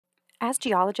As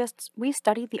geologists, we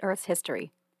study the Earth's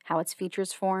history, how its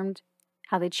features formed,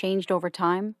 how they changed over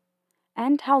time,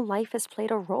 and how life has played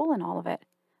a role in all of it,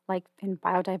 like in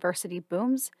biodiversity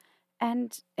booms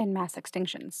and in mass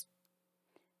extinctions.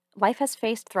 Life has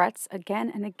faced threats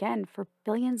again and again for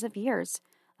billions of years,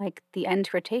 like the end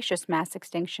Cretaceous mass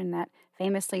extinction that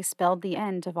famously spelled the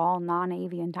end of all non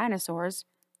avian dinosaurs,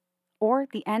 or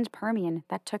the end Permian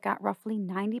that took out roughly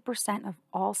 90% of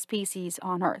all species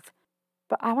on Earth.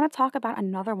 But I want to talk about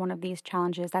another one of these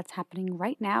challenges that's happening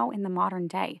right now in the modern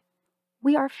day.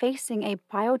 We are facing a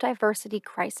biodiversity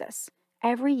crisis.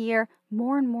 Every year,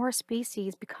 more and more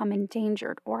species become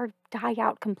endangered or die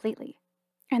out completely.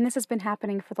 And this has been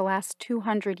happening for the last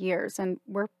 200 years, and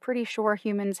we're pretty sure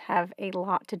humans have a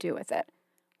lot to do with it,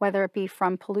 whether it be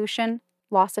from pollution,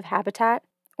 loss of habitat,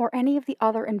 or any of the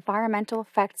other environmental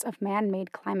effects of man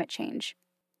made climate change.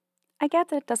 I get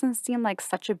that it doesn't seem like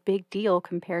such a big deal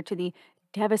compared to the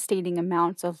devastating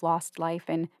amounts of lost life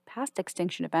in past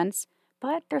extinction events,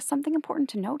 but there's something important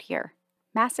to note here.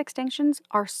 Mass extinctions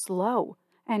are slow,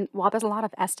 and while there's a lot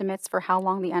of estimates for how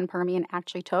long the end Permian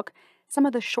actually took, some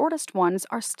of the shortest ones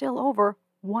are still over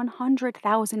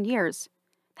 100,000 years.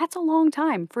 That's a long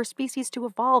time for species to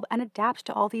evolve and adapt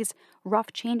to all these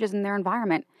rough changes in their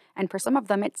environment, and for some of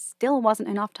them, it still wasn't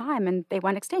enough time and they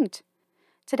went extinct.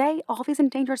 Today, all these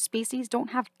endangered species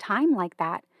don't have time like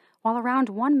that. While around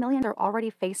 1 million are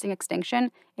already facing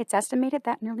extinction, it's estimated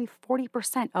that nearly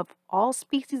 40% of all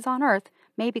species on Earth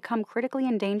may become critically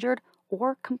endangered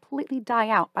or completely die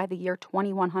out by the year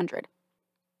 2100.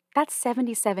 That's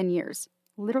 77 years,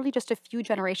 literally just a few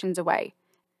generations away.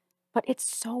 But it's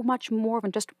so much more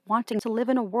than just wanting to live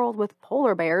in a world with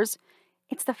polar bears.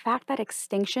 It's the fact that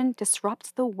extinction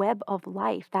disrupts the web of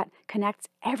life that connects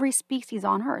every species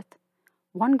on Earth.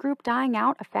 One group dying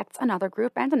out affects another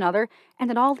group and another, and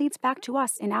it all leads back to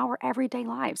us in our everyday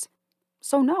lives.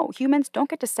 So, no, humans don't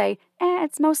get to say,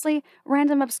 it's mostly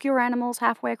random obscure animals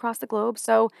halfway across the globe,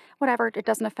 so whatever, it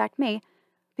doesn't affect me.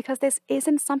 Because this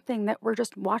isn't something that we're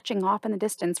just watching off in the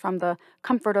distance from the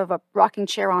comfort of a rocking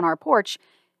chair on our porch.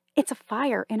 It's a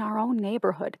fire in our own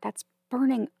neighborhood that's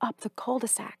burning up the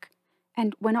cul-de-sac.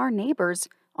 And when our neighbors,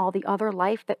 all the other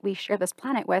life that we share this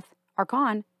planet with, are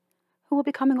gone, who will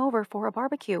be coming over for a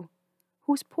barbecue?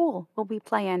 Whose pool will we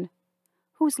play in?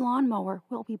 Whose lawnmower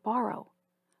will we borrow?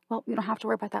 Well, we don't have to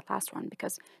worry about that last one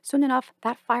because soon enough,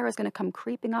 that fire is going to come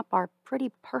creeping up our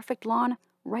pretty perfect lawn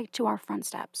right to our front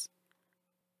steps.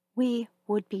 We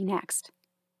would be next.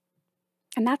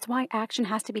 And that's why action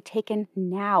has to be taken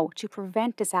now to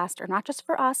prevent disaster, not just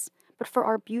for us, but for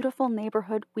our beautiful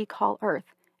neighborhood we call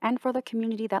Earth and for the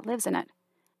community that lives in it.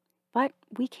 But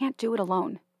we can't do it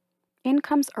alone. In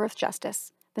comes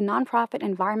Earthjustice, the nonprofit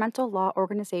environmental law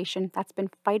organization that's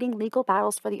been fighting legal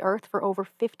battles for the Earth for over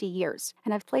 50 years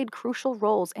and have played crucial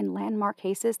roles in landmark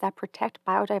cases that protect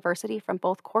biodiversity from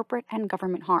both corporate and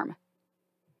government harm.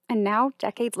 And now,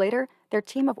 decades later, their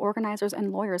team of organizers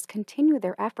and lawyers continue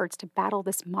their efforts to battle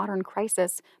this modern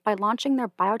crisis by launching their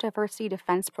Biodiversity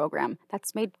Defense Program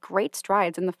that's made great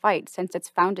strides in the fight since its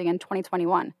founding in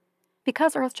 2021.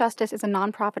 Because Earthjustice is a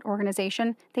nonprofit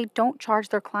organization, they don't charge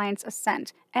their clients a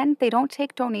cent, and they don't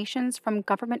take donations from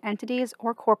government entities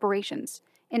or corporations.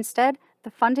 Instead, the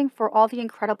funding for all the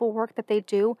incredible work that they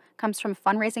do comes from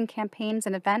fundraising campaigns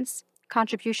and events,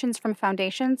 contributions from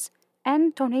foundations,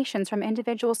 and donations from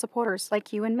individual supporters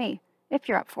like you and me, if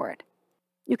you're up for it.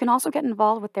 You can also get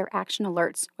involved with their action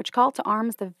alerts, which call to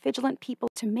arms the vigilant people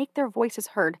to make their voices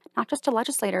heard, not just to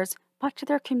legislators, but to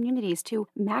their communities to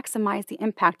maximize the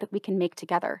impact that we can make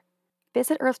together.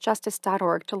 Visit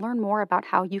earthjustice.org to learn more about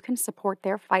how you can support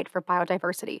their fight for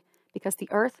biodiversity, because the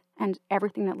Earth and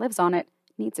everything that lives on it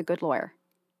needs a good lawyer.